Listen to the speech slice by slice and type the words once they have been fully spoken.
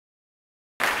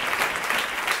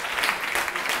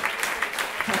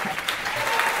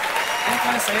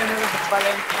לסיים את זה בקבל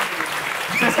אין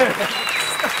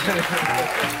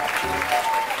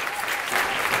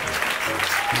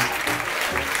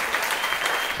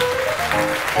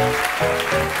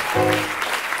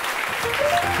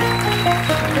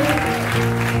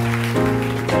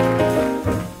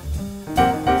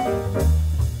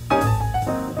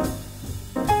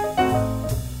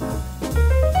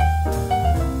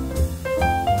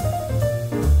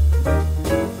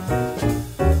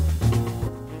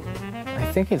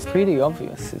I think it's pretty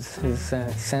obvious, his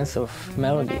sense of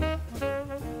melody.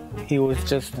 He was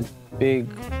just a big,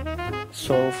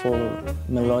 soulful,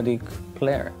 melodic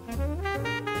player.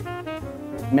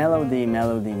 Melody,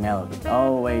 melody, melody,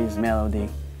 always melody.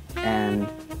 And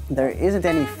there isn't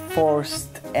any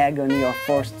forced agony or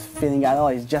forced feeling at all,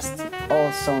 it's just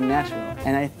all so natural.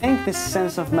 And I think this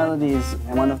sense of melody is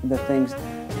one of the things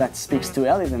that speaks to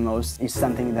Eli the most, is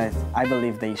something that I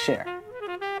believe they share.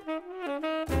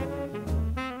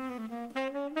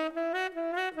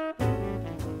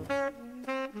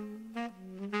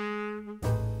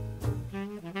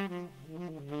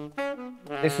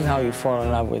 This is how you fall in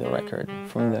love with a record,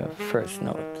 from the first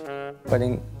note. But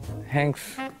in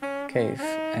Hank's case,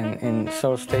 and in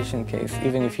Soul Station case,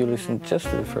 even if you listen just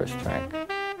to the first track,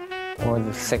 or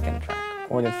the second track,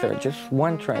 or the third, just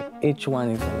one track, each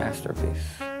one is a masterpiece.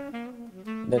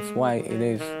 That's why it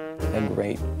is a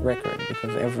great record,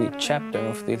 because every chapter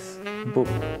of this book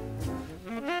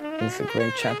is a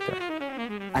great chapter.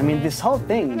 I mean, this whole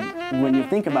thing, when you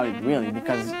think about it really,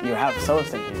 because you have Soul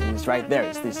Station, it's right there,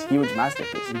 it's this huge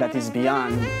masterpiece that is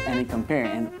beyond any compare,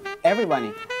 and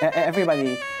everybody,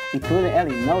 including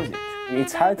Eli, knows it.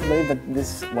 It's hard to believe that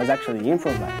this was actually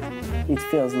improvised. It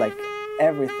feels like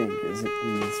everything is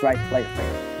in its right place.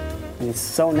 And it's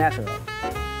so natural.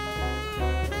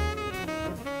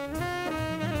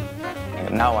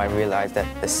 Now I realize that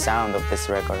the sound of this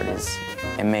record is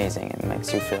amazing. It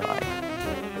makes you feel like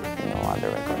no other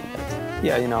record does.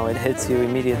 Yeah, you know, it hits you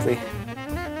immediately.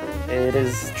 It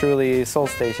is truly Soul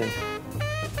Station.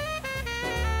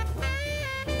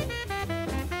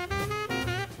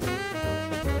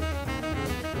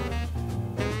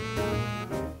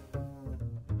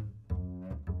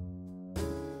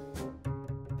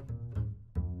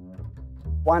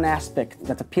 One aspect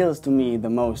that appeals to me the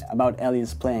most about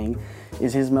Eli's playing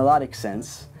is his melodic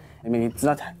sense. I mean, it's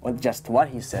not just what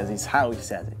he says, it's how he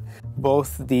says it.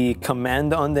 Both the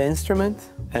command on the instrument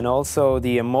and also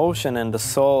the emotion and the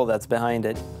soul that's behind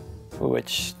it,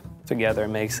 which together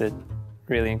makes it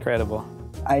really incredible.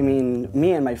 I mean,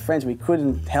 me and my friends, we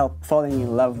couldn't help falling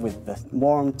in love with the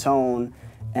warm tone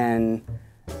and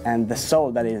the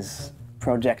soul that is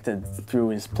projected through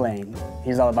his playing.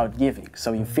 He's all about giving,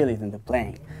 so you feel it in the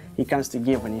playing. He comes to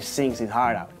give when he sings his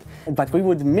heart out. But we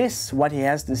would miss what he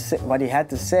had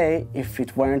to say if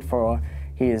it weren't for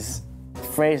his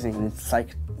phrasing. It's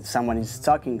like someone is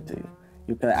talking to you.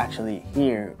 You can actually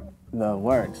hear the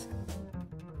words.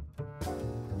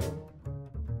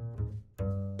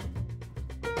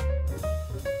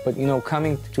 But you know,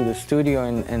 coming to the studio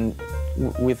and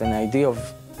with an idea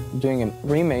of doing a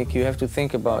remake, you have to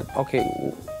think about, okay,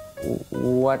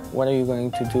 what are you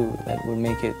going to do that will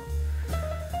make it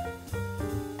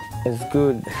as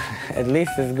good, at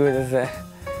least as good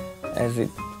as it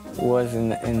was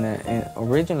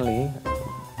originally,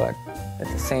 but at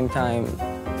the same time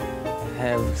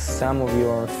have some of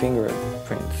your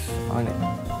fingerprints on it.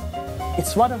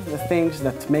 It's one of the things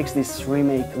that makes this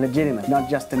remake legitimate, not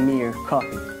just a mere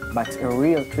copy, but a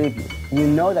real tribute. You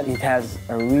know that it has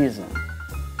a reason.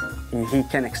 He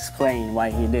can explain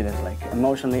why he did it, like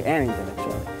emotionally and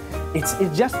intellectually. It's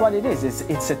just what it is.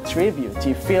 It's a tribute.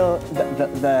 You feel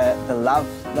the love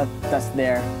that's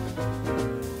there.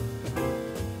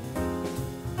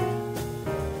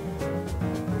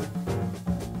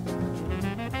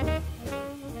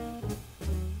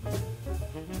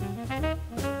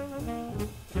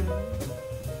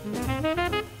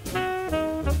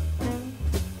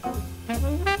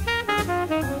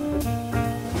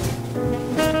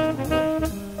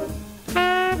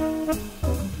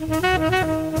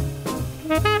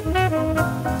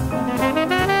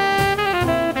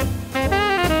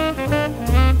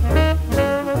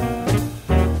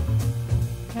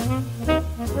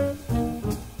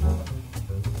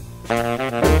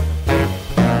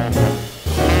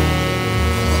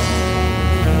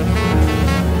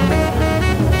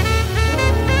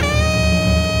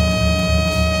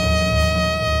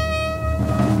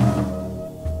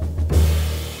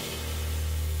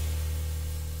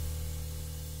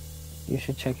 You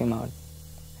should check him out,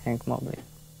 Hank Mobley.